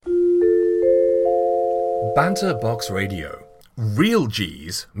Banter Box Radio. Real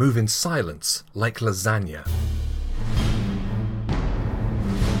G's move in silence like lasagna.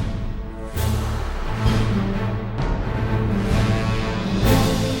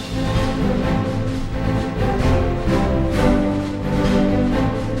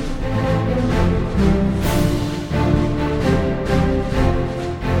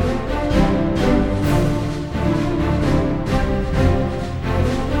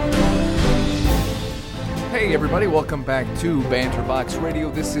 Everybody, welcome back to Banter Box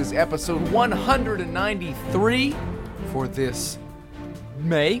Radio. This is episode 193 for this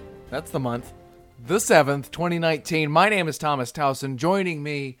May, that's the month, the 7th, 2019. My name is Thomas Towson. Joining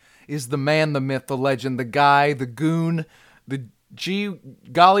me is the man, the myth, the legend, the guy, the goon, the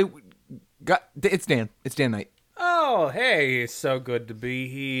it's Dan. It's Dan Knight. Oh, hey, it's so good to be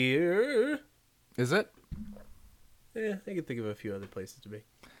here. Is it? Yeah, I can think of a few other places to be.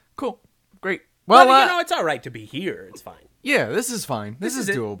 Cool. Great. Well, but, it's all right to be here. It's fine. Yeah, this is fine. This is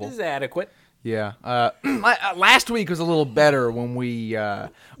doable. This is adequate. Yeah. Last week was a little better when we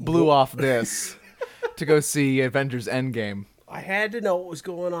blew off this to go see Avengers Endgame. I had to know what was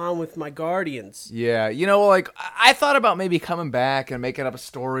going on with my Guardians. Yeah. You know, like, I thought about maybe coming back and making up a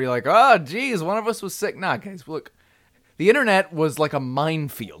story like, oh, geez, one of us was sick. Nah, guys, look. The internet was like a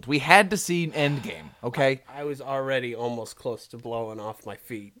minefield. We had to see Endgame, okay? I was already almost close to blowing off my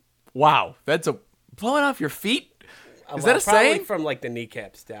feet. Wow, that's blowing off your feet? Is that a saying? From like the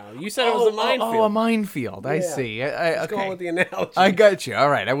kneecaps down. You said it was a minefield. Oh, a minefield. I see. Okay. Going with the analogy. I got you. All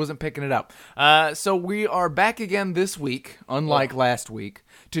right, I wasn't picking it up. So we are back again this week, unlike last week,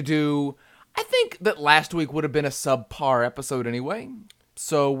 to do. I think that last week would have been a subpar episode anyway.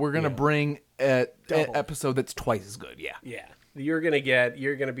 So we're gonna bring an episode that's twice as good. Yeah. Yeah. You're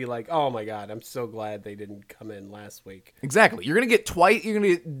gonna be like, oh my god, I'm so glad they didn't come in last week. Exactly. You're gonna get twice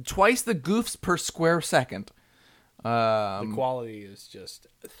the goofs per square second. The quality is just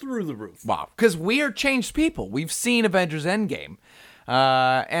through the roof. Wow. Because we are changed people. We've seen Avengers Endgame.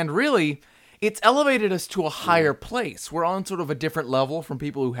 And really, it's elevated us to a higher place. We're on sort of a different level from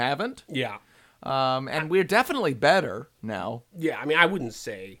people who haven't. Yeah. And we're definitely better now. Yeah, I mean, I wouldn't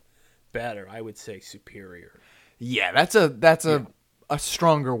say better. I would say superior. Yeah, that's a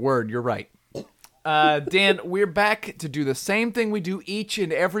stronger word. You're right. Dan, we're back to do the same thing we do each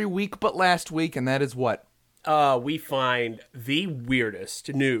and every week but last week, and that is what? We find the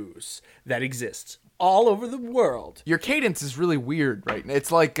weirdest news that exists all over the world. Your cadence is really weird right now.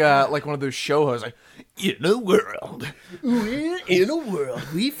 It's like one of those show hosts, like, in a world. In a world,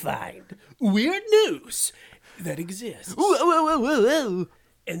 we find weird news that exists. Whoa, whoa, whoa, whoa, whoa.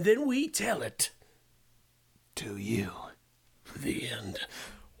 And then we tell it to you. The end.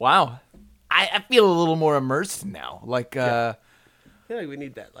 Wow. I feel a little more immersed now. Like, I feel like we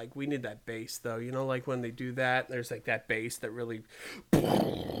need that. Like, we need that bass, though. You know, like when they do that, there's like that bass that really.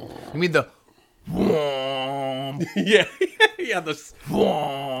 You mean the. Yeah. Yeah,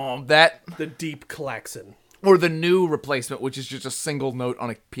 that. The deep klaxon. Or the new replacement, which is just a single note on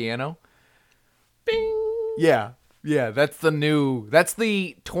a piano. Bing. Yeah. Yeah, that's the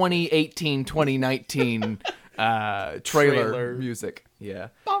 2018-2019 trailer music. Yeah.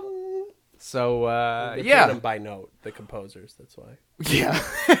 Bong. So, they pay them by note, the composers, that's why. Yeah.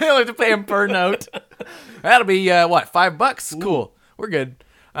 They'll have to pay them per note. That'll be, $5? Cool. We're good.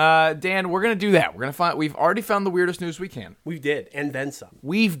 Dan, we're going to do that. We've already found the weirdest news we can. We did, and then some.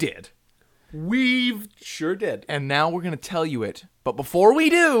 We've Sure did. And now we're going to tell you it. But before we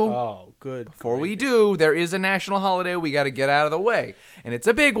do... Oh, good. Before we do, there is a national holiday we got to get out of the way. And it's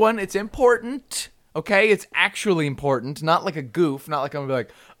a big one. It's important. Okay? It's actually important. Not like a goof. Not like I'm going to be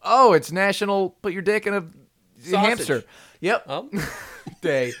like, oh, it's national put your dick in a hamster. Yep.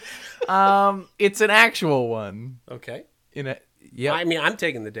 Day. It's an actual one. Okay. Yep. I mean, I'm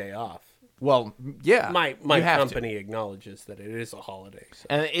taking the day off. Well, yeah. My company acknowledges that it is a holiday. So.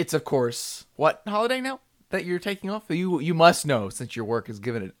 And it's, of course, what holiday now that you're taking off? You must know since your work has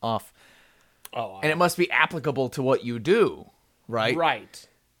given it off. Oh, and it must be applicable to what you do, right? Right.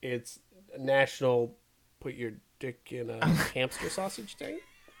 It's National Put Your Dick in a Hamster Sausage Day.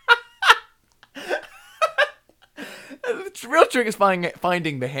 The real trick is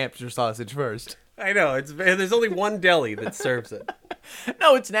finding the hamster sausage first. I know. There's only one deli that serves it.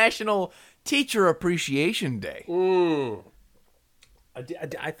 No, it's National Teacher Appreciation Day.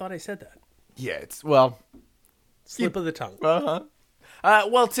 I thought I said that. Yeah, Slip of the tongue. Uh-huh.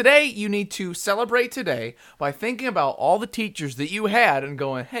 Well, today you need to celebrate today by thinking about all the teachers that you had and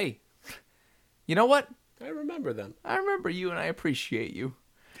going, hey, you know what? I remember them. I remember you and I appreciate you.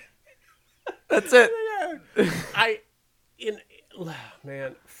 That's it.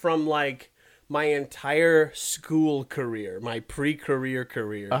 From like my entire school career, my pre-career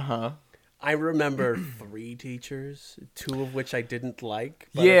career, I remember 3 teachers, 2 of which I didn't like.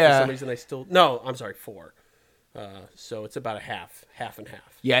 But Yeah. For some reason I still... No, I'm sorry, 4. So it's about a half and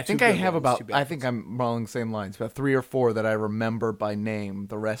half. Yeah, I 2 think I good have ones, about, 2 bad I think I'm along the same lines, about 3 or 4 that I remember by name.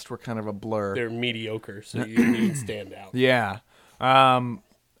 The rest were kind of a blur. They're mediocre, so you didn't stand out. Yeah.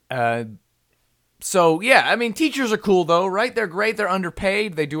 So, yeah, I mean, teachers are cool, though, right? They're great. They're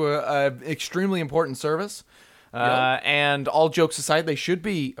underpaid. They do a extremely important service. And all jokes aside, they should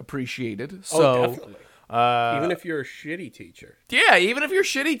be appreciated. So, definitely. Even if you're a shitty teacher. yeah, even if you're a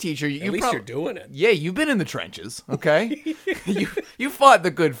shitty teacher, At least you're doing it. Yeah, you've been in the trenches, okay? you fought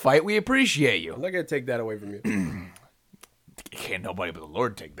the good fight. We appreciate you. I'm not going to take that away from you. Can't nobody but the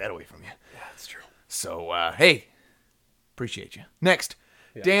Lord take that away from you. That's true. So, hey, appreciate you. Next,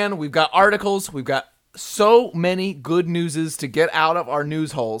 Dan, we've got articles. We've got so many good newses to get out of our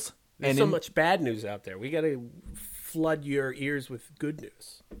news holes. There's so much bad news out there. We got to flood your ears with good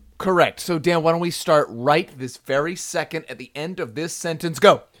news. Correct. So, Dan, why don't we start right this very second at the end of this sentence?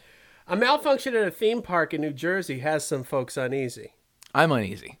 Go. A malfunction at a theme park in New Jersey has some folks uneasy. I'm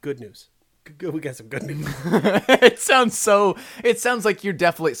uneasy. Good news. We got some good news. It sounds like you're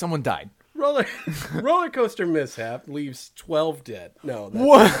definitely, someone died. Roller coaster mishap leaves 12 dead. No,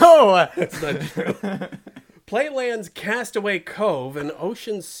 Whoa! that's not true. Playland's Castaway Cove in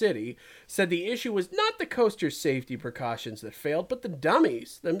Ocean City said the issue was not the coaster's safety precautions that failed, but the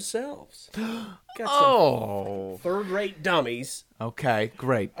dummies themselves. Got some third-rate dummies. Okay,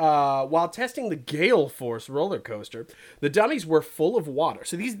 great. While testing the Gale Force roller coaster, the dummies were full of water.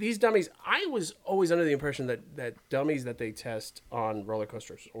 So these dummies, I was always under the impression that dummies that they test on roller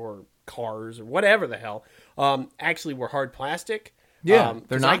coasters or cars or whatever the hell actually were hard plastic. Yeah,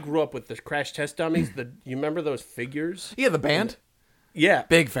 they're 'cause not. I grew up with the crash test dummies. You remember those figures? Yeah, the band? Yeah,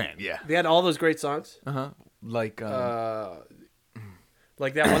 Big fan, yeah. they had all those great songs. Like,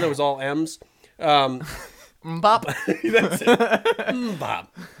 Like that one that was all M's. Bop. That's it. Bob.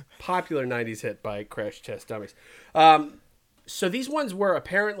 Popular 90s hit by Crash Test Dummies. So these ones were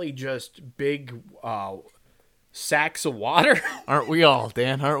apparently just big sacks of water. Aren't we all,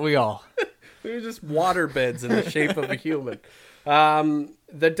 Dan? Aren't we all? They were just water beds in the shape of a human.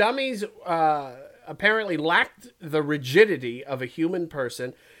 The dummies apparently lacked the rigidity of a human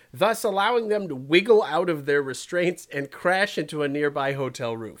person, thus allowing them to wiggle out of their restraints and crash into a nearby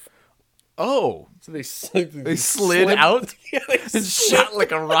hotel roof. Oh. So they Slid out? Yeah, they And shot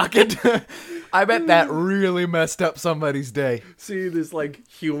like a rocket? I bet that really messed up somebody's day. see this like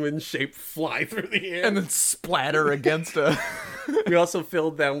human shape fly through the air. And then splatter against a... We also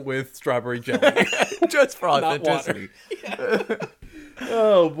filled them with strawberry jelly. just for Not authenticity.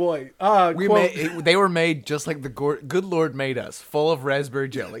 Oh boy. They were made just like the good Lord made us, full of raspberry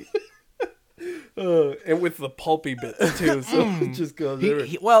jelly. And with the pulpy bits too, so it just goes there.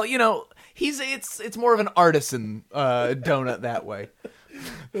 Well, you know, it's more of an artisan donut that way.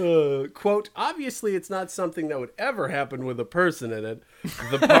 Quote, obviously it's not something that would ever happen with a person in it.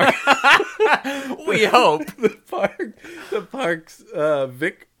 The park We hope.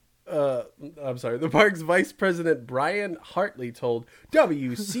 the park's vice president Brian Hartley told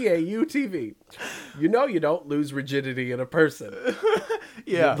WCAU TV, "You know you don't lose rigidity in a person.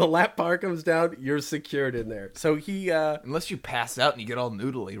 Yeah. The lap bar comes down, you're secured in there." So he Unless you pass out and you get all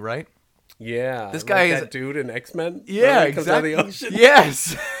noodly, right? yeah, This like guy is- that dude in X-Men. Yeah, Comes out of the exactly. ocean.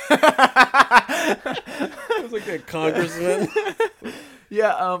 Yes. It's like that congressman.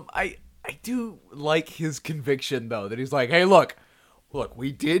 Yeah, I do like his conviction though, that he's like, hey, look,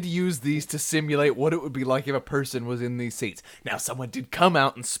 we did use these to simulate what it would be like if a person was in these seats. Now, someone did come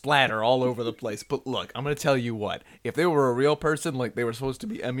out and splatter all over the place, but look, I'm going to tell you what, if they were a real person like they were supposed to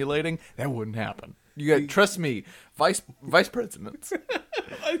be emulating, that wouldn't happen. You got trust me, vice presidents.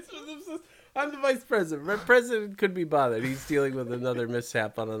 I'm the vice president. My president couldn't be bothered. He's dealing with another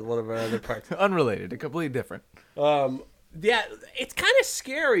mishap on one of our other parks. Unrelated, completely different. Yeah, it's kind of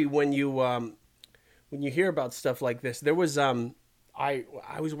scary when you hear about stuff like this. There was I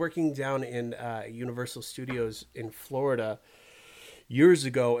was working down in Universal Studios in Florida years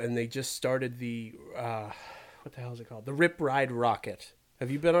ago, and they just started the what the hell is it called? The Rip Ride Rocket. Have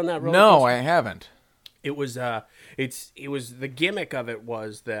you been on that roller No, coaster? I haven't. It was it was the gimmick of it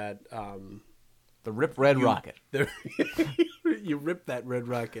was that The Rip Red Rocket. you rip that red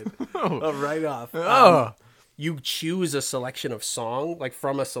rocket right off. Oh. you choose a selection of song, like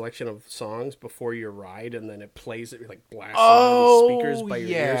from a selection of songs before your ride, and then it plays it like blasts out of the speakers by your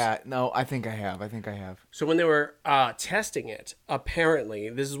ears. No, I think I have. So when they were testing it, apparently,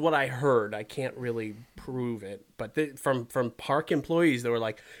 this is what I heard. I can't really prove it, but from park employees, they were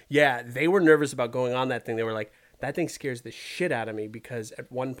like, yeah, they were nervous about going on that thing. They were like, that thing scares the shit out of me, because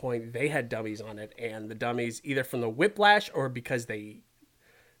at one point they had dummies on it, and the dummies, either from the whiplash or because they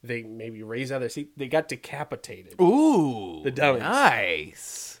maybe raised out of their seat, they got decapitated. Ooh, the dummies.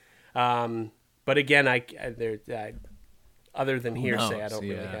 Nice. But again, other than hearsay, knows? I don't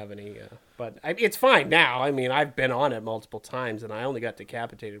really Yeah. have any. But it's fine now. I mean, I've been on it multiple times, and I only got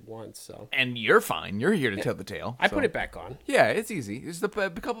decapitated once. So And you're fine. You're here to tell the tale. I so. put it back on. Yeah, it's easy. It's a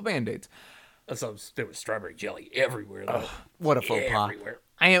couple Band-Aids. So there was strawberry jelly everywhere. Though. What a faux pas. Everywhere.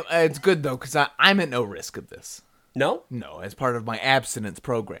 It's good, though, because I'm at no risk of this. No, No, as part of my abstinence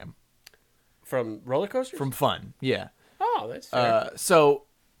program. from roller coasters. From fun, yeah. Oh, that's fair. So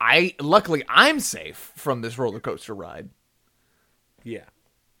luckily I'm safe from this roller coaster ride. Yeah.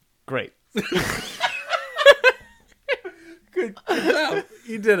 Great. Good job.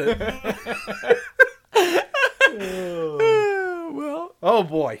 You did it. Well, Oh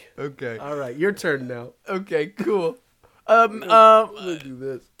boy. okay. All right, your turn now. Okay, cool. Do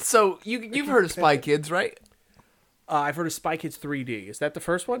this. So you've heard of Spy Kids, right? I've heard of Spy Kids 3D. Is that the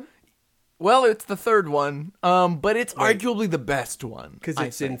first one? Well, it's the third one, but it's arguably the best one. Because I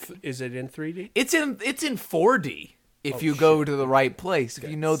it's think. Is it in 3D? It's in 4D if you go to the right place, if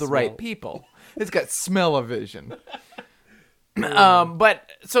you know the right smell. people. It's got smell-o-vision.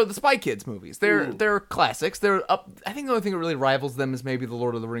 But so the Spy Kids movies, they're classics. They're up. I think the only thing that really rivals them is maybe the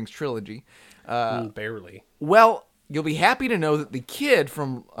Lord of the Rings trilogy. Barely. Well, you'll be happy to know that the kid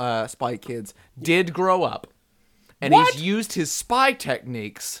from Spy Kids did grow up, and What? he's used his spy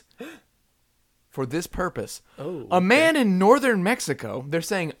techniques for this purpose. Oh, A man in northern Mexico, they're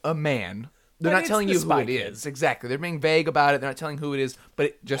saying a man. They're But not it's telling the you who Spy it Kid. is. Exactly. They're being vague about it. They're not telling who it is,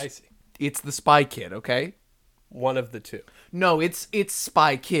 but I see. it's the Spy Kid, okay? One of the two. No, it's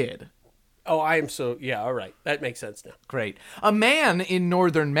Spy Kid. Oh, I am so yeah. All right, that makes sense now. Great. A man in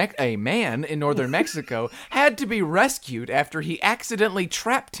northern Mexico had to be rescued after he accidentally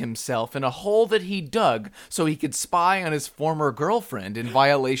trapped himself in a hole that he dug so he could spy on his former girlfriend in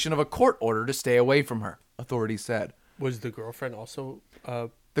violation of a court order to stay away from her, authorities said. Was the girlfriend also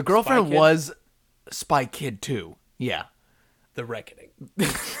The girlfriend Spy Kid? was Spy Kid too. Yeah. The Reckoning?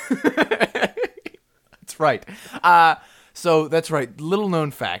 That's right. So that's right. Little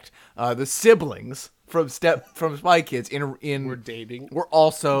known fact: the siblings from Spy Kids We're dating. were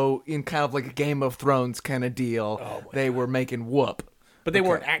also in kind of like a Game of Thrones kind of deal. Oh, They were making whoop. But they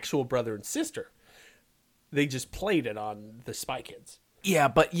weren't actual brother and sister. They just played it on the Spy Kids. Yeah,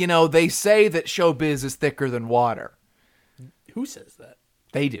 but they say that showbiz is thicker than water. Who says that?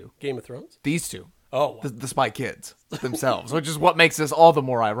 They do. Game of Thrones? These two, Oh, the Spy Kids themselves, which is what makes this all the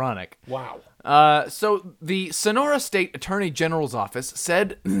more ironic. wow. So the Sonora State Attorney General's office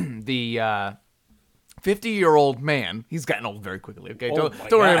said the 50-year-old man, he's gotten old very quickly, okay? Oh Don't my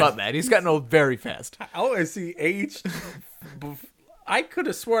worry God. about that. He's gotten old very fast. Oh, is he aged? I could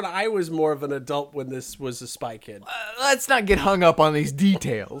have sworn I was more of an adult when this was a Spy Kid. Let's not get hung up on these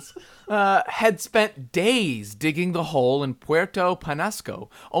details. Had spent days digging the hole in Puerto Penasco,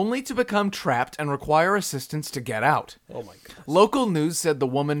 only to become trapped and require assistance to get out. Oh my God. Local news said the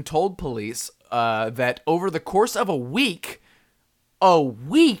woman told police that over the course of a week,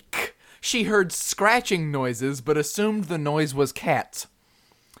 she heard scratching noises, but assumed the noise was cats.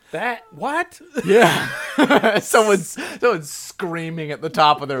 That what? Yeah. someone's screaming at the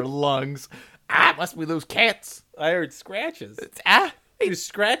top of their lungs. It must be those cats. I heard scratches. Ah. Do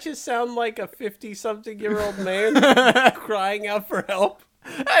scratches sound like a 50-something-year-old man crying out for help?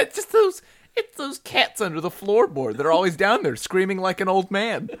 It's those cats under the floorboard that are always down there screaming like an old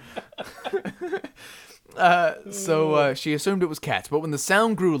man. So she assumed it was cats, but when the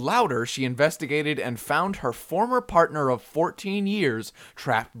sound grew louder, she investigated and found her former partner of 14 years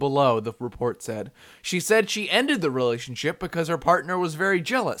trapped below, the report said. She said she ended the relationship because her partner was very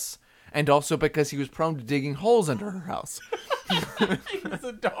jealous, and also because he was prone to digging holes under her house. He's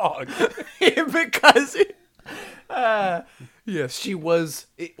a dog. Because, yes, she was,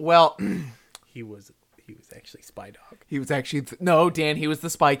 well... He was actually Spy Dog. He was actually no, Dan. He was the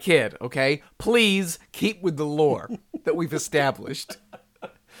Spy Kid. Okay, please keep with the lore that we've established.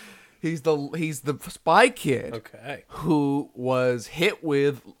 He's the Spy Kid. Okay. Who was hit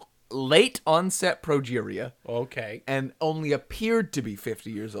with late onset progeria Okay. and only appeared to be 50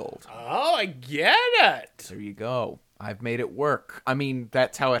 years old. Oh, I get it. There you go. I've made it work. I mean,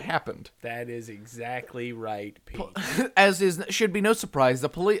 that's how it happened. That is exactly right, Pete. Should be no surprise, the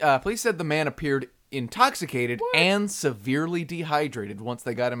police said the man appeared intoxicated and severely dehydrated once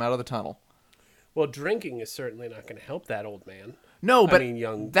they got him out of the tunnel. Well, drinking is certainly not going to help that old man. No, but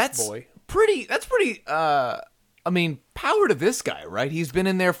young that's boy. That's pretty. I mean, power to this guy, right? He's been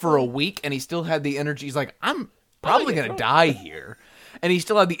in there for a week and he still had the energy. He's like, I'm probably gonna die here, and he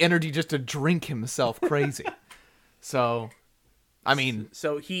still had the energy just to drink himself crazy. So, I mean,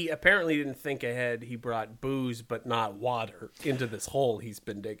 so he apparently didn't think ahead. He brought booze, but not water, into this hole he's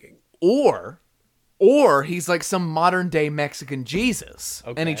been digging. Or he's like some modern day Mexican Jesus,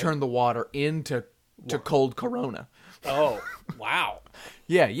 and he turned the water into cold Corona. Oh, wow.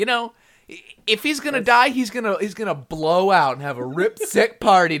 Yeah, if he's gonna die, he's gonna blow out and have a rip sick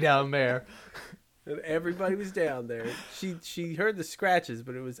party down there. And everybody was down there. She heard the scratches,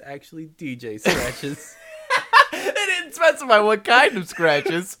 but it was actually DJ scratches. They didn't specify what kind of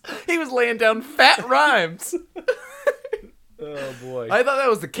scratches. He was laying down fat rhymes. Oh boy! I thought that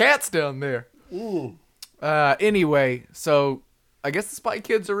was the cats down there. Ooh. Anyway, so I guess the Spy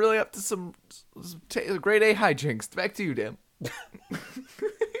Kids are really up to some grade A hijinks. Back to you, Dan.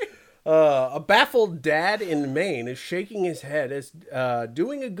 A baffled dad in Maine is shaking his head as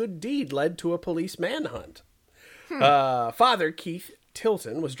doing a good deed led to a police manhunt. Father Keith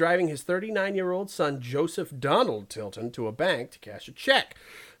Tilton was driving his 39-year-old son Joseph Donald Tilton to a bank to cash a check.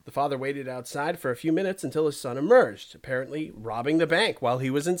 The father waited outside for a few minutes until his son emerged, apparently robbing the bank while he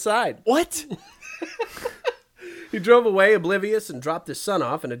was inside. What? He drove away oblivious and dropped his son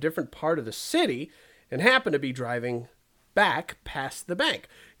off in a different part of the city and happened to be driving back past the bank.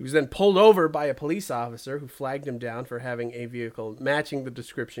 He was then pulled over by a police officer who flagged him down for having a vehicle matching the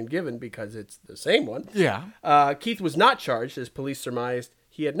description given because it's the same one. Yeah. Keith was not charged, as police surmised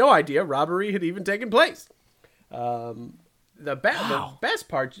he had no idea robbery had even taken place. The best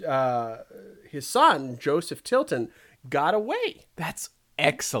part, his son, Joseph Tilton, got away. That's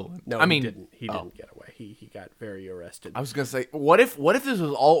excellent. No, he didn't. He didn't get away. He got very arrested. I was gonna say, what if this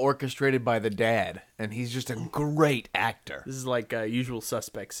was all orchestrated by the dad, and he's just a great actor? This is like a Usual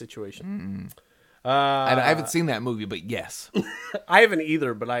Suspects situation. I haven't seen that movie, but yes. I haven't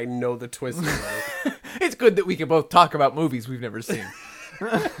either, but I know the twist. It's good that we can both talk about movies we've never seen.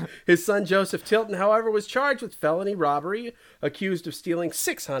 His son, Joseph Tilton, however, was charged with felony robbery, accused of stealing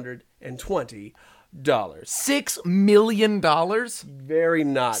 $620. $6 million? Very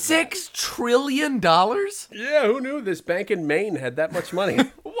not. $6 trillion? Yeah, who knew this bank in Maine had that much money?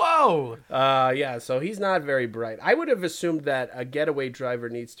 Whoa. Yeah, so he's not very bright. I would have assumed that a getaway driver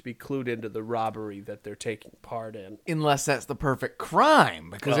needs to be clued into the robbery that they're taking part in. Unless that's the perfect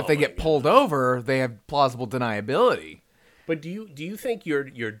crime, because if they get pulled over, they have plausible deniability. But do you think your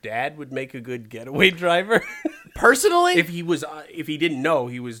dad would make a good getaway driver? Personally? if he didn't know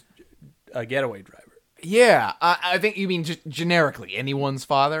he was a getaway driver. Yeah, I think you mean just generically anyone's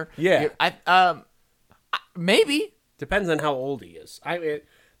father. Yeah, maybe depends on how old he is. They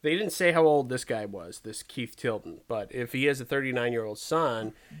didn't say how old this guy was, this Keith Tilton, but if he has a 39-year-old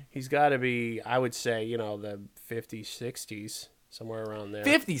son, he's got to be, I would say, the 50s, 60s, somewhere around there.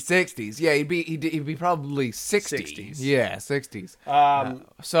 50s, 60s. Yeah, he'd be probably 60s. Yeah, 60s.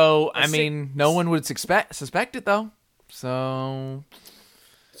 I mean, no one would suspect it though. So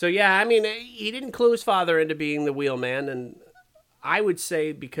yeah, I mean, he didn't clue his father into being the wheelman, and I would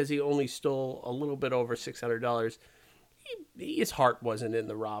say because he only stole a little bit over $600, his heart wasn't in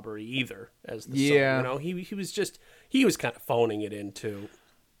the robbery either. As the son, he was kind of phoning it in too.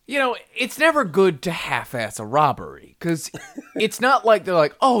 It's never good to half-ass a robbery because it's not like they're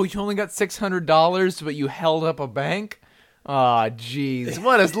like, oh, you only got $600, but you held up a bank. Aw, jeez,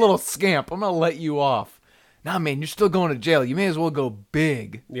 what a little scamp! I'm gonna let you off. Nah, man, you're still going to jail. You may as well go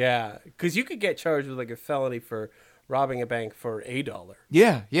big. Yeah, because you could get charged with like a felony for robbing a bank for $1.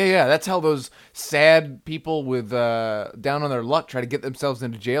 Yeah. That's how those sad people with down on their luck try to get themselves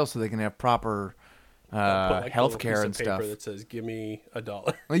into jail so they can have proper health care and stuff. That says, "Give me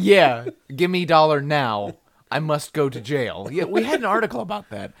 $1." Yeah, give me $1 now. I must go to jail. Yeah, we had an article about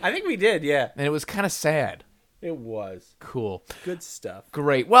that. I think we did. Yeah, and it was kind of sad. It was. Cool. Good stuff.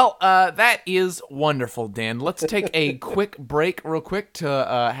 Great. Well, that is wonderful, Dan. Let's take a quick break real quick to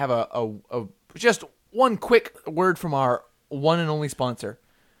have a just one quick word from our one and only sponsor.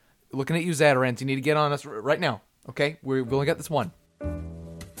 Looking at you, Zatarans. You need to get on us right now. Okay? We've only got this one.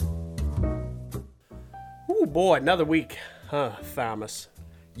 Ooh, boy. Another week. Huh, Thomas?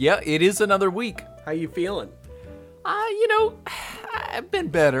 Yeah, it is another week. How you feeling? I've been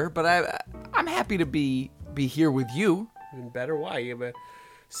better, but I'm happy to be here with you. Even better? Why?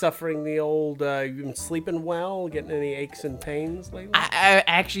 suffering the old, you've been sleeping well, getting any aches and pains lately? I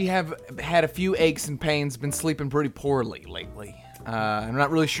actually have had a few aches and pains, been sleeping pretty poorly lately. I'm not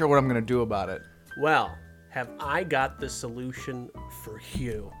really sure what I'm going to do about it. Well, have I got the solution for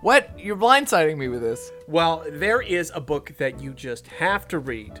you? What? You're blindsiding me with this. Well, there is a book that you just have to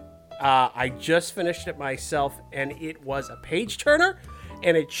read. I just finished it myself, and it was a page-turner,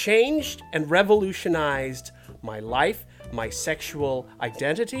 and it changed and revolutionized my life, my sexual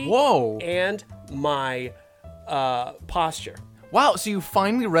identity, Whoa. and my posture. Wow, so you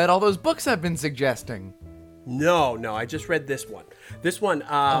finally read all those books I've been suggesting. No, I just read this one.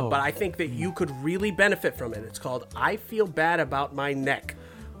 But I think that you could really benefit from it. It's called I Feel Bad About My Neck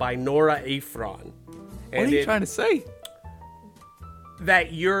by Nora Ephron. What are you trying to say?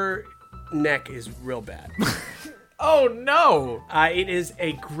 That your neck is real bad. Oh, no. It is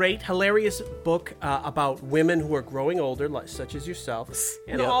a great, hilarious book about women who are growing older, such as yourself,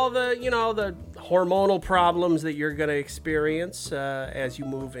 and all the, the hormonal problems that you're going to experience as you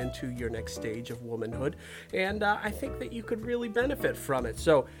move into your next stage of womanhood. And I think that you could really benefit from it.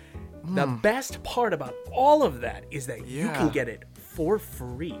 So the best part about all of that is that you can get it for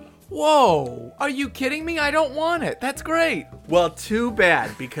free. Whoa. Are you kidding me? I don't want it. That's great. Well, too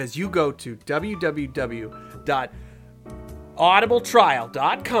bad, because you go to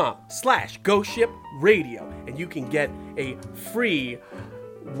www.audibletrial.com/GhostShipRadio and you can get a free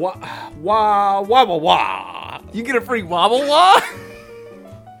wah. You get a free wobble wah?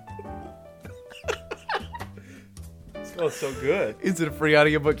 It smells so good. Is it a free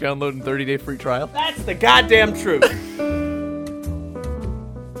audiobook download and 30-day free trial? That's the goddamn truth.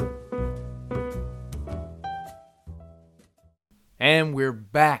 And we're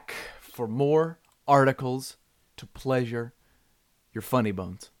back for more articles to pleasure your funny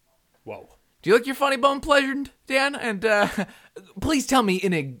bones. Whoa. Do you like your funny bone pleasured, Dan? And please tell me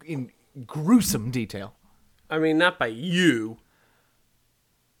in gruesome detail. I mean, not by you.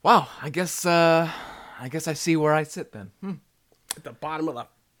 Wow, I guess I see where I sit then. At the bottom of the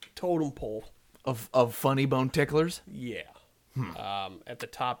totem pole. Of funny bone ticklers. Yeah. At the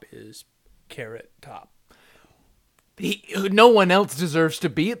top is Carrot Top. No one else deserves to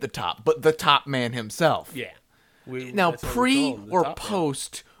be at the top, but the top man himself. Yeah. Now, pre or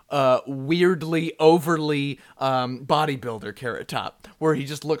post weirdly, overly bodybuilder Carrot Top, where he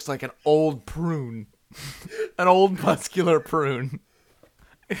just looks like an old prune, an old muscular prune.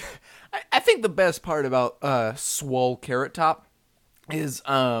 I think the best part about swole Carrot Top is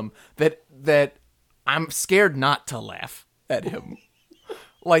that I'm scared not to laugh at him.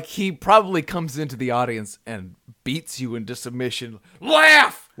 Like, he probably comes into the audience and beats you into submission.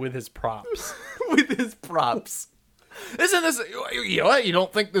 Laugh! With his props. With his props. Isn't this... You know what? You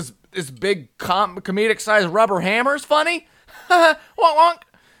don't think this big comedic-sized rubber hammer is funny? Wonk, wonk.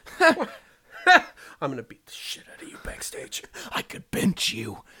 I'm going to beat the shit out of you backstage. I could bench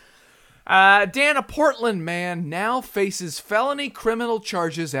you. Dan, a Portland man, now faces felony criminal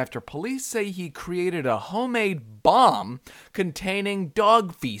charges after police say he created a homemade bomb containing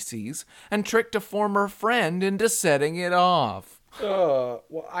dog feces and tricked a former friend into setting it off. Well,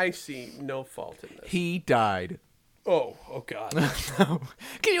 I see no fault in this. He died. Oh God.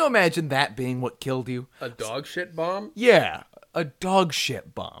 Can you imagine that being what killed you? A dog shit bomb? Yeah, a dog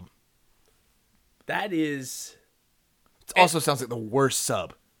shit bomb. That is... It also sounds like the worst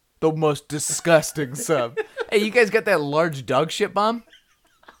sub. The most disgusting sub. Hey, you guys got that large dog shit bomb?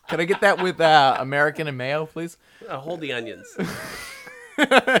 Can I get that with American and mayo, please? Hold the onions.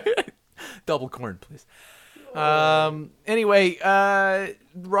 Double corn, please. Anyway,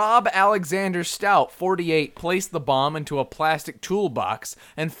 Rob Alexander Stout, 48, placed the bomb into a plastic toolbox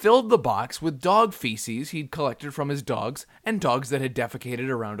and filled the box with dog feces he'd collected from his dogs and dogs that had defecated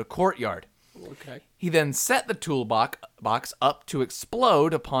around a courtyard. Okay. He then set the toolbox up to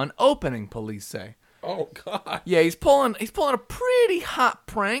explode upon opening, police say. Oh God. Yeah, he's pulling a pretty hot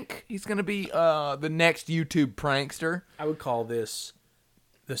prank. He's gonna be the next YouTube prankster. I would call this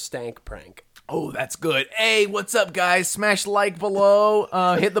the stank prank. Oh, that's good. Hey, what's up, guys? Smash like below.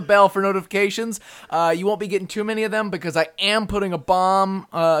 Hit the bell for notifications. You won't be getting too many of them because I am putting a bomb,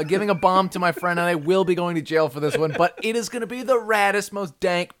 giving a bomb to my friend, and I will be going to jail for this one. But it is gonna be the raddest, most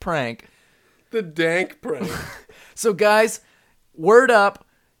dank prank. The dank prank. So, guys, word up.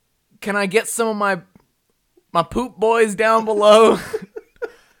 Can I get some of my poop boys down below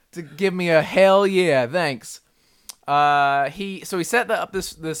to give me a hell yeah? Thanks. He set up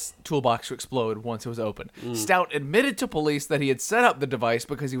this toolbox to explode once it was open. Stout admitted to police that he had set up the device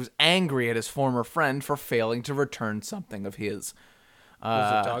because he was angry at his former friend for failing to return something of his.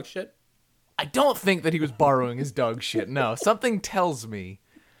 Was it dog shit? I don't think that he was borrowing his dog shit. No, something tells me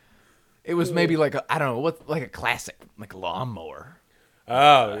It was maybe like I don't know what, like a classic, like a lawnmower.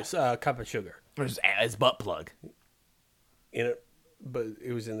 Oh, it's a cup of sugar. Or his butt plug. In it, but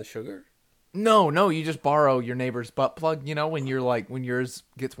it was in the sugar. No, you just borrow your neighbor's butt plug. You know, when when yours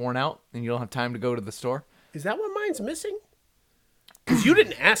gets worn out and you don't have time to go to the store. Is that what mine's missing? Because you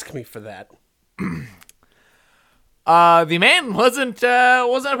didn't ask me for that. The man wasn't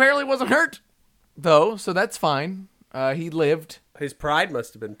hurt though, so that's fine. He lived. His pride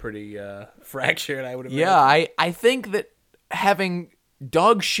must have been pretty fractured, I would imagine. Yeah, I think that having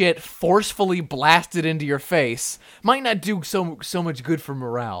dog shit forcefully blasted into your face might not do so much good for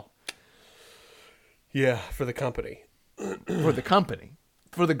morale. Yeah, for the company. For the company.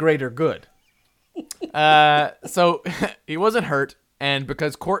 For the greater good. So he wasn't hurt, and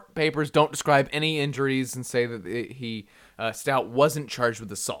because court papers don't describe any injuries and say that Stout wasn't charged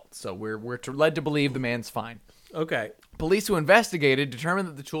with assault, so we're led to believe the man's fine. Okay. Police who investigated determined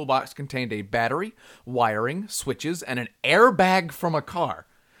that the toolbox contained a battery, wiring, switches, and an airbag from a car.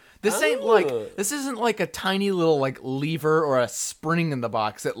 This isn't like a tiny little like lever or a spring in the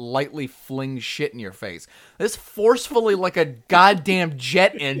box that lightly flings shit in your face. This forcefully, like a goddamn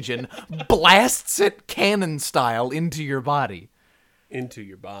jet engine, blasts it cannon style into your body. Into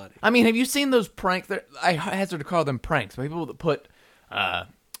your body. I mean, have you seen those pranks? I hazard to call them pranks. People that put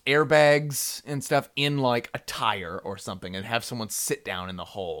airbags and stuff in like a tire or something and have someone sit down in the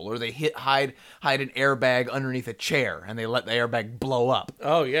hole, or they hide an airbag underneath a chair and they let the airbag blow up.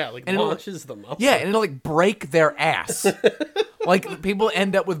 Oh yeah, like and launches them up. Yeah, and it'll like break their ass. Like people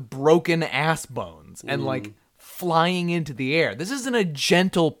end up with broken ass bones and like flying into the air. This isn't a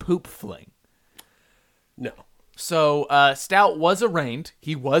gentle poop fling. No. So Stout was arraigned.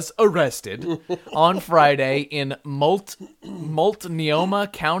 He was arrested on Friday in Multnomah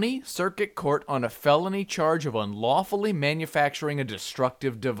County Circuit Court on a felony charge of unlawfully manufacturing a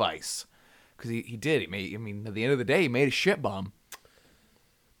destructive device. Because he did. At the end of the day, he made a shit bomb.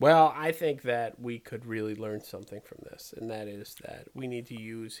 Well, I think that we could really learn something from this, and that is that we need to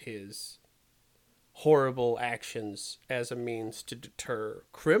use his horrible actions as a means to deter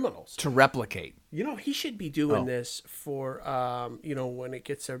criminals. To replicate. You know, he should be doing this for, when it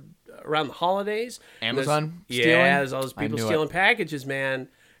gets around the holidays. Amazon stealing? Yeah, there's all those people stealing packages, man.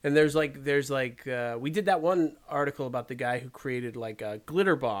 And there's we did that one article about the guy who created like a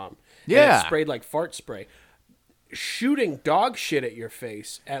glitter bomb. Yeah. And it sprayed like fart spray. Shooting dog shit at your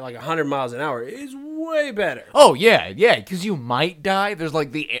face at like 100 miles an hour is way better. Oh, yeah, because you might die. There's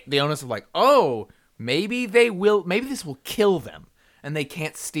like the onus of like, oh, maybe this will kill them and they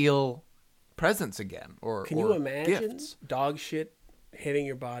can't steal presents again. Can you imagine gifts. Dog shit hitting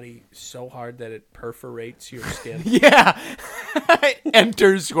your body so hard that it perforates your skin? Yeah, it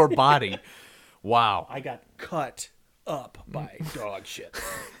enters your body. Wow. I got cut up by dog shit.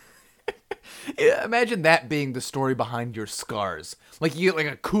 Yeah, imagine that being the story behind your scars. Like you get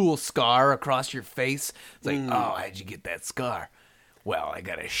like a cool scar across your face. It's like, oh, how'd you get that scar? Well, I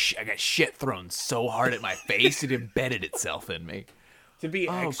got shit thrown so hard at my face it embedded itself in me. To be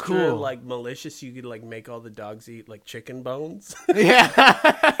extra like malicious, you could like make all the dogs eat like chicken bones.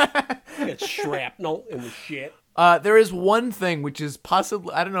 Yeah, Get shrapnel in the shit. There is one thing which is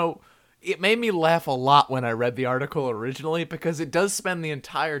possibly, I don't know. It made me laugh a lot when I read the article originally because it does spend the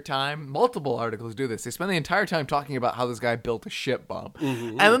entire time, multiple articles do this, they spend the entire time talking about how this guy built a shit bomb.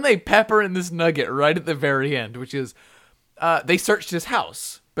 Mm-hmm. And then they pepper in this nugget right at the very end, which is they searched his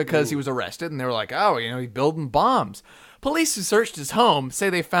house because he was arrested and they were like, oh, he's building bombs. Police who searched his home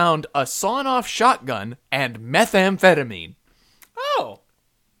say they found a sawn-off shotgun and methamphetamine. Oh.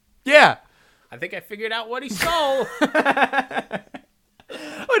 Yeah. I think I figured out what he stole.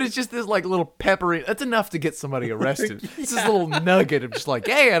 But it's just this like little peppery. That's enough to get somebody arrested. It's this little nugget of just like,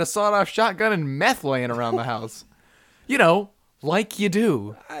 hey, I had a sawed-off shotgun and meth laying around the house. Like you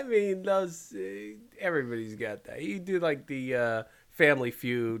do. I mean, those everybody's got that. You do like the Family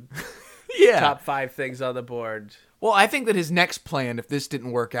Feud. Yeah. Top 5 things on the board. Well, I think that his next plan, if this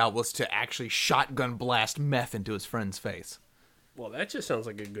didn't work out, was to actually shotgun blast meth into his friend's face. Well, that just sounds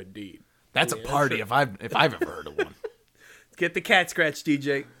like a good deed. That's a party if I've ever heard of one. Get the cat scratch,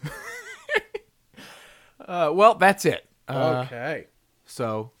 DJ. Well, that's it. Okay.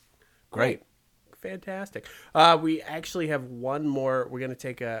 So, great. Fantastic. We actually have one more. We're going to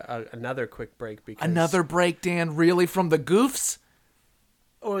take another quick break. Because Another break, Dan? Really? From the goofs?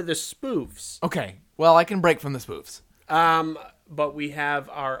 Or the spoofs. Okay. Well, I can break from the spoofs. But we have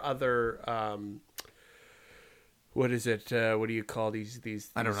our other... what is it? What do you call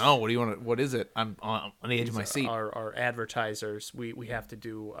these? I don't know. What is it? I'm on the edge of my seat. Our advertisers. We have to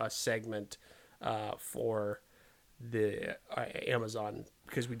do a segment for the Amazon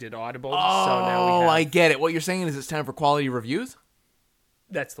because we did Audible. Oh, so now we have, I get it. What you're saying is it's time for quality reviews?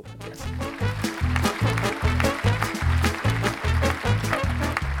 That's the one. Yes.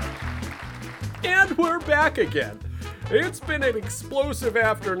 And we're back again. It's been an explosive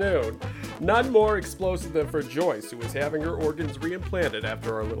afternoon. None more explosive than for Joyce, who is having her organs reimplanted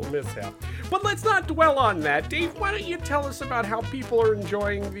after our little mishap. But let's not dwell on that. Dave, why don't you tell us about how people are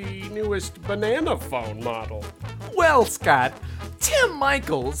enjoying the newest banana phone model? Well, Scott, Tim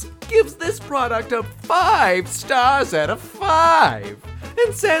Michaels gives this product a 5 stars out of 5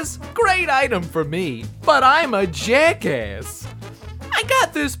 and says, great item for me, but I'm a jackass. I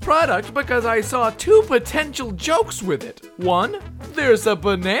got this product because I saw 2 potential jokes with it. 1, there's a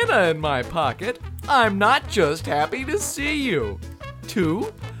banana in my pocket. I'm not just happy to see you.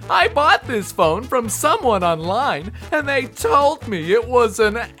 2, I bought this phone from someone online and they told me it was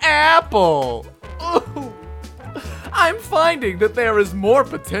an apple. Ooh. I'm finding that there is more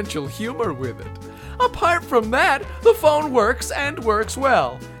potential humor with it. Apart from that, the phone works and works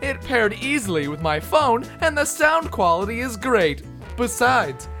well. It paired easily with my phone and the sound quality is great.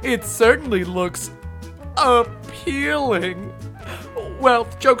 Besides, it certainly looks appealing. Well,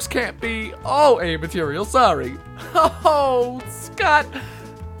 jokes can't be all A material, sorry. Oh, Scott.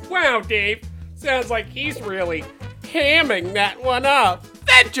 Wow, Dave. Sounds like he's really hamming that one up.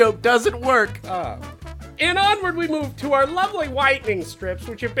 That joke doesn't work. And onward we move to our lovely whitening strips,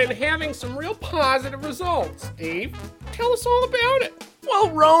 which have been having some real positive results. Dave, tell us all about it.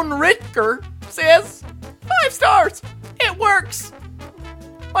 Well, Roan Ritker says 5 stars. It works.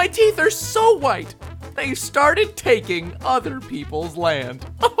 My teeth are so white, they started taking other people's land.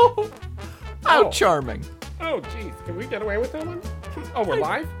 Oh, how charming. Oh, geez. Can we get away with that one? Oh, we're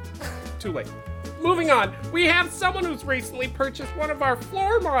live? Too late. Moving on, we have someone who's recently purchased one of our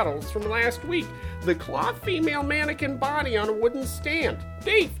floor models from last week, the cloth female mannequin body on a wooden stand.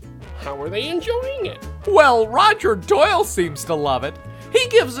 Dave, how are they enjoying it? Well, Roger Doyle seems to love it. He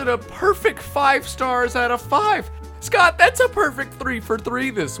gives it a perfect 5 stars out of 5. Scott, that's a perfect 3 for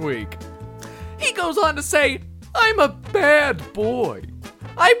 3 this week. He goes on to say, I'm a bad boy.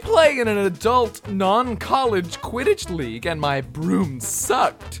 I play in an adult, non-college Quidditch league and my broom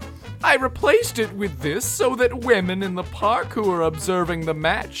sucked. I replaced it with this so that women in the park who are observing the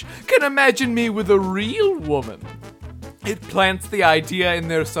match can imagine me with a real woman. It plants the idea in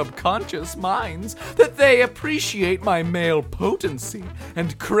their subconscious minds that they appreciate my male potency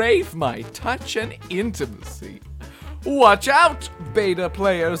and crave my touch and intimacy. Watch out, beta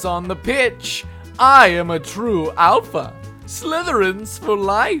players on the pitch. I am a true alpha. Slytherins for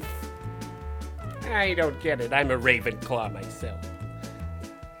life. I don't get it. I'm a Ravenclaw myself.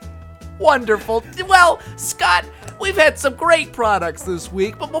 Wonderful. Well, Scott, we've had some great products this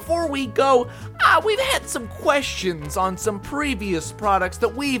week, but before we go, we've had some questions on some previous products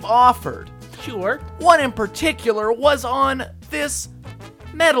that we've offered. Sure. One in particular was on this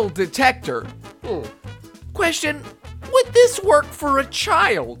metal detector. Question, would this work for a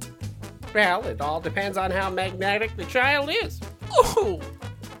child? Well, it all depends on how magnetic the child is. Oh,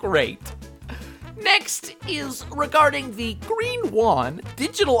 great. Next is regarding the Green Wand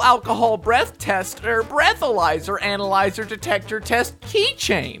digital alcohol breath tester breathalyzer analyzer detector test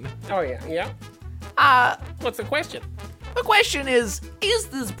keychain. Oh, yeah. What's the question? The question is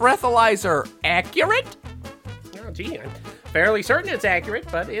this breathalyzer accurate? Oh, gee, I'm fairly certain it's accurate,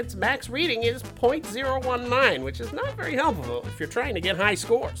 but its max reading is .019, which is not very helpful if you're trying to get high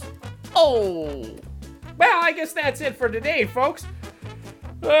scores. Oh. Well, I guess that's it for today, folks.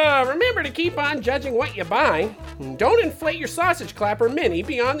 Remember to keep on judging what you buy. Don't inflate your sausage clapper mini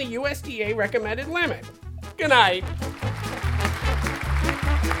beyond the USDA recommended limit. Good night.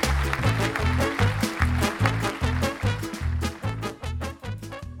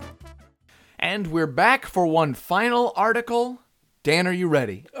 And we're back for one final article. Dan, are you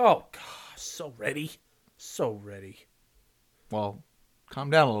ready? Oh, God, so ready. So ready. Well, calm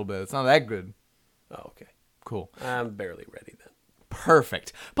down a little bit. It's not that good. Oh, okay. Cool. I'm barely ready then.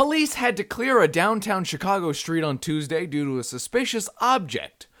 Perfect. Police had to clear a downtown Chicago street on Tuesday due to a suspicious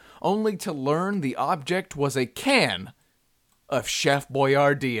object, only to learn the object was a can of Chef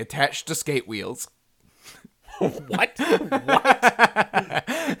Boyardee attached to skate wheels. What?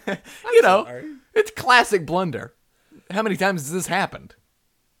 Sorry. It's classic blunder. How many times has this happened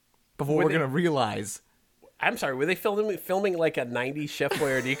before we're going to realize? I'm sorry, were they filming like a 90s Chef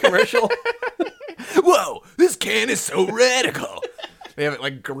Boyardee commercial? Whoa, this can is so radical. They have it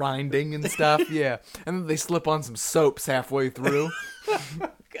like grinding and stuff, yeah. And then they slip on some soaps halfway through.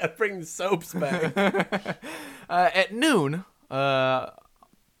 Gotta bring the soaps back. At noon, on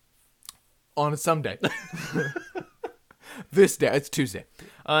a Sunday. This day, it's Tuesday.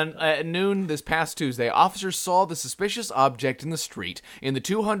 At noon this past Tuesday, officers saw the suspicious object in the street in the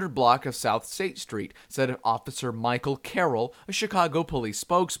 200 block of South State Street, said Officer Michael Carroll, a Chicago police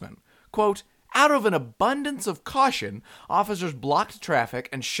spokesman. Quote, out of an abundance of caution, officers blocked traffic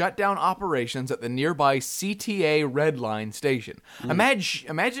and shut down operations at the nearby CTA Red Line station.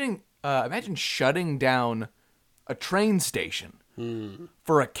 Imagine shutting down a train station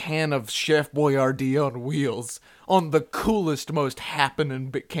for a can of Chef Boyardee on wheels on the coolest, most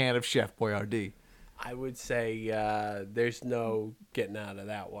happening can of Chef Boyardee. I would say there's no getting out of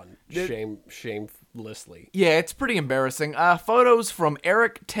that one. Shamelessly. Yeah, it's pretty embarrassing. Photos from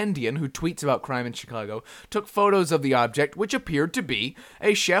Eric Tendian, who tweets about crime in Chicago, took photos of the object, which appeared to be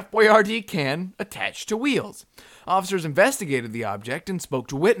a Chef Boyardee can attached to wheels. Officers investigated the object and spoke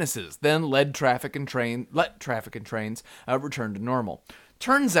to witnesses, then let traffic and trains return to normal.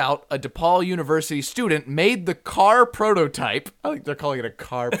 Turns out a DePaul University student made the car prototype. I think they're calling it a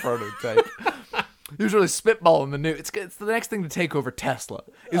car prototype. He was really spitballing the new. It's the next thing to take over Tesla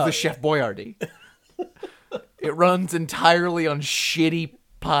is the Chef Boyardee. It runs entirely on shitty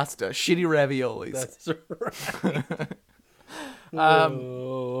pasta, shitty raviolis. That's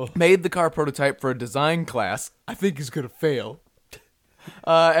right. Made the car prototype for a design class. I think he's gonna fail.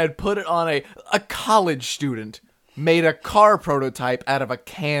 And put it on a college student. Made a car prototype out of a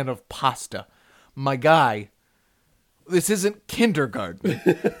can of pasta. My guy, this isn't kindergarten.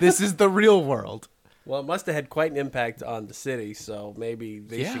 This is the real world. Well, it must have had quite an impact on the city, so maybe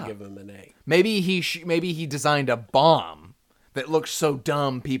they should give him an A. Maybe he designed a bomb that looked so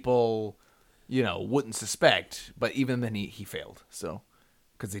dumb people, wouldn't suspect. But even then, he failed. So,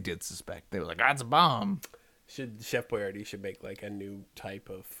 because they did suspect, they were like, "That's a bomb." Chef Boyardee should make like a new type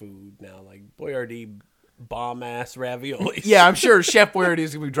of food now, like Boyardee bomb ass raviolis. Yeah, I'm sure Chef Boyardee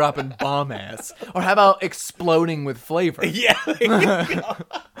is gonna be dropping bomb ass. Or how about exploding with flavor? Yeah.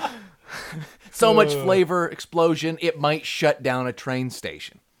 So much flavor explosion, it might shut down a train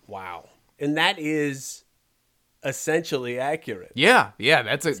station. Wow. And that is essentially accurate. Yeah,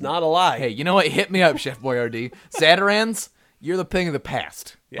 that's It's not a lie. Hey, you know what? Hit me up, Chef Boyardee. Zatarans, you're the thing of the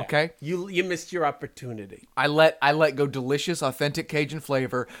past. Yeah. Okay? You missed your opportunity. I let go delicious, authentic Cajun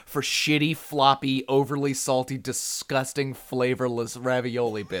flavor for shitty, floppy, overly salty, disgusting, flavorless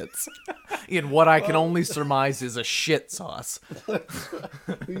ravioli bits in what I can only surmise is a shit sauce.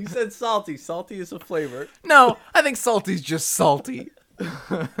 You said salty. Salty is a flavor. No, I think salty's just salty.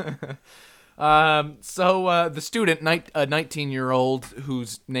 So the student, a 19-year-old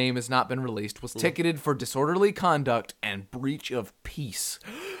whose name has not been released, was ticketed for disorderly conduct and breach of peace.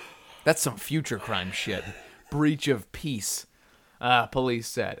 That's some future crime shit. Breach of peace, police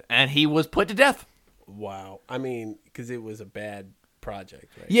said. And he was put to death. Wow. I mean, because it was a bad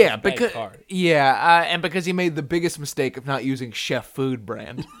project, right? Yeah, It was a bad because card. and because he made the biggest mistake of not using Chef Food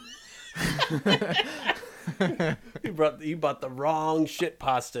brand. You bought the wrong shit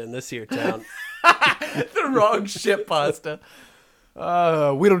pasta in this here town. The wrong shit pasta.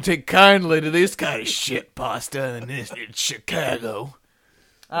 We don't take kindly to this kind of shit pasta in Chicago.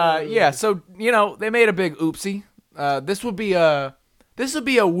 Yeah, so they made a big oopsie. This would be a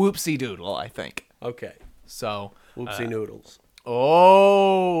whoopsie doodle, I think. Okay. So Whoopsie noodles.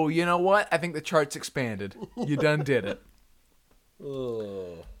 oh, you know what? I think the chart's expanded. You done did it.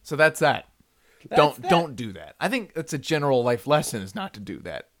 Ugh. So that's that. That's Don't do that. I think that's a general life lesson, is not to do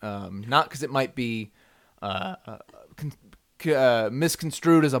that. Not because it might be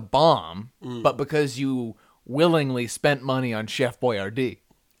misconstrued as a bomb, but because you willingly spent money on Chef Boyardee.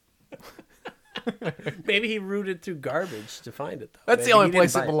 Maybe he rooted through garbage to find it, though. That's Maybe the only he didn't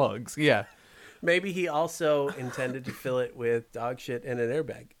place buy it belongs. Yeah. Maybe he also intended to fill it with dog shit and an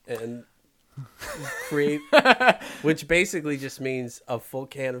airbag and create, which basically just means a full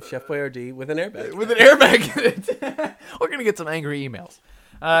can of Chef Boyardee with an airbag. With an airbag in it. We're going to get some angry emails.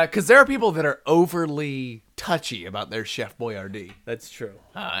 Because there are people that are overly touchy about their Chef Boyardee. That's true.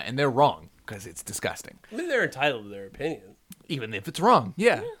 And they're wrong, because it's disgusting. I mean, they're entitled to their opinion. Even if it's wrong.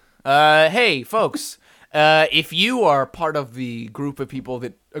 Yeah. Hey, folks. If you are part of the group of people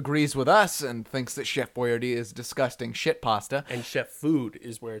that agrees with us and thinks that Chef Boyardee is disgusting shit pasta, And Chef Food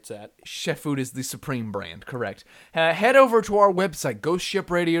is where it's at. Chef Food is the supreme brand, correct. Head over to our website,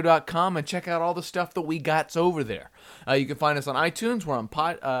 ghostshipradio.com, and check out all the stuff that we got over there. You can find us on iTunes. We're on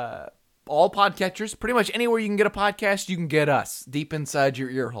all podcatchers. Pretty much anywhere you can get a podcast, you can get us deep inside your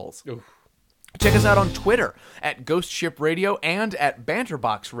ear holes. Oof. Check us out on Twitter at Ghost Ship Radio and at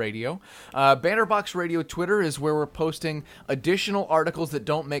Banterbox Radio. Banterbox Radio Twitter is where we're posting additional articles that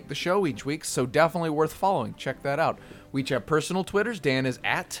don't make the show each week, so definitely worth following. Check that out. We each have personal Twitters. Dan is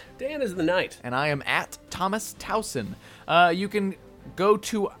at... Dan is the Knight. And I am at Thomas Towson. You can go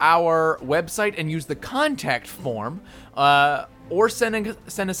to our website and use the contact form, or send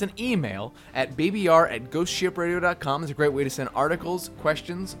us an email at bbr@ghostshipradio.com. It's a great way to send articles,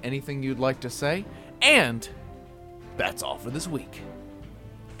 questions, anything you'd like to say. And that's all for this week.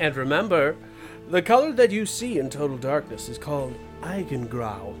 And remember, the color that you see in total darkness is called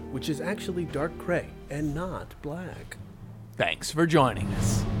Eigengrau, which is actually dark gray and not black. Thanks for joining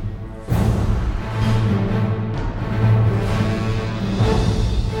us.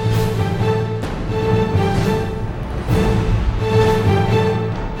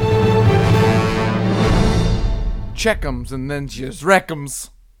 Check'ems and then just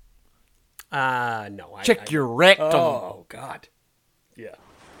wreck'ems. No. Check your rectum. Oh, God. Yeah.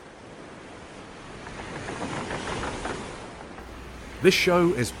 This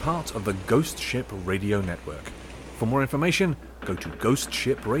show is part of the Ghost Ship Radio Network. For more information, go to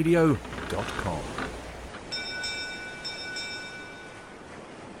ghostshipradio.com.